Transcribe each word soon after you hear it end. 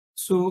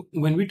So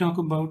when we talk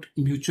about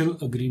mutual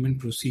agreement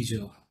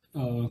procedure,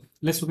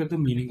 let's look at the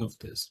meaning of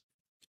this.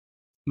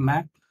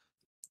 MAP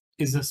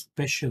is a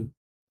special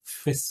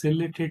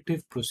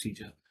facilitative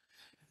procedure.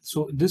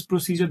 So this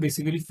procedure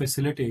basically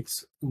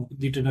facilitates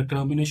the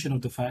determination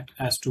of the fact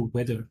as to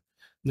whether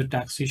the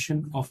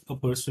taxation of a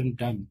person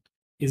done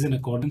is in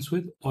accordance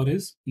with or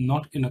is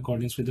not in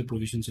accordance with the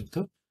provisions of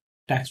the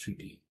tax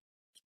treaty.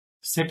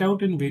 Set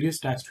out in various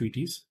tax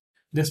treaties,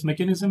 this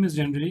mechanism is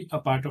generally a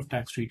part of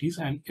tax treaties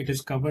and it is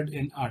covered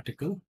in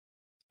Article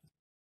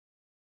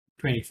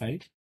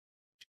 25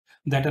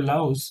 that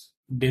allows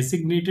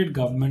designated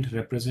government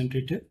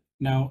representative.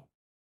 Now,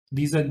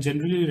 these are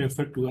generally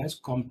referred to as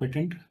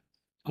competent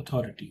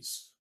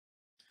authorities.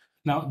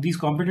 Now, these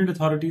competent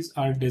authorities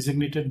are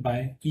designated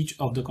by each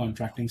of the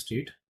contracting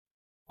state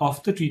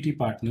of the treaty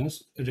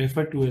partners,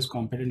 referred to as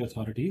competent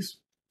authorities,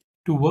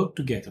 to work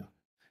together.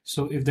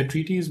 So if the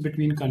treaty is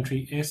between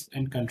country S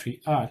and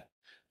country R,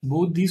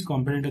 both these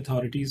competent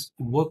authorities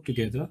work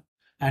together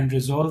and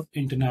resolve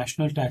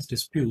international tax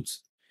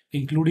disputes,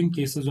 including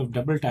cases of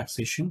double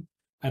taxation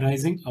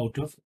arising out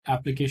of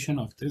application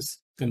of this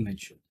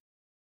convention.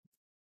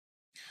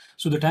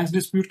 So the tax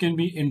dispute can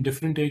be in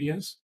different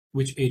areas.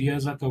 Which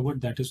areas are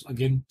covered? That is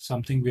again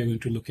something we are going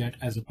to look at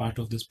as a part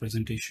of this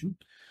presentation.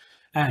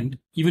 And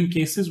even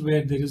cases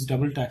where there is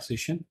double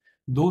taxation,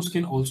 those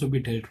can also be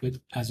dealt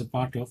with as a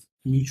part of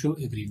mutual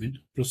agreement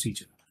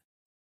procedure.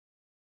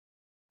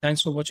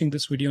 Thanks for watching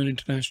this video on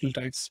international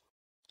tax.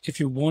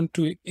 If you want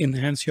to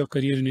enhance your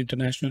career in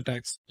international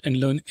tax and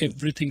learn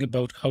everything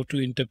about how to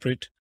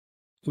interpret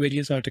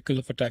various articles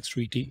of a tax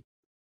treaty,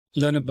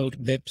 learn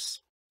about BEPS,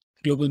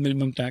 global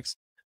minimum tax,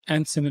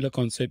 and similar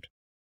concept,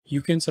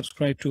 you can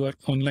subscribe to our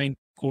online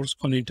course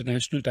on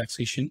international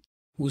taxation,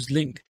 whose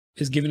link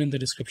is given in the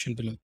description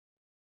below.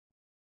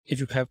 If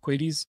you have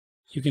queries,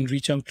 you can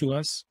reach out to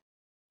us.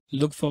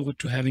 Look forward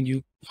to having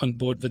you on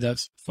board with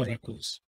us for our course.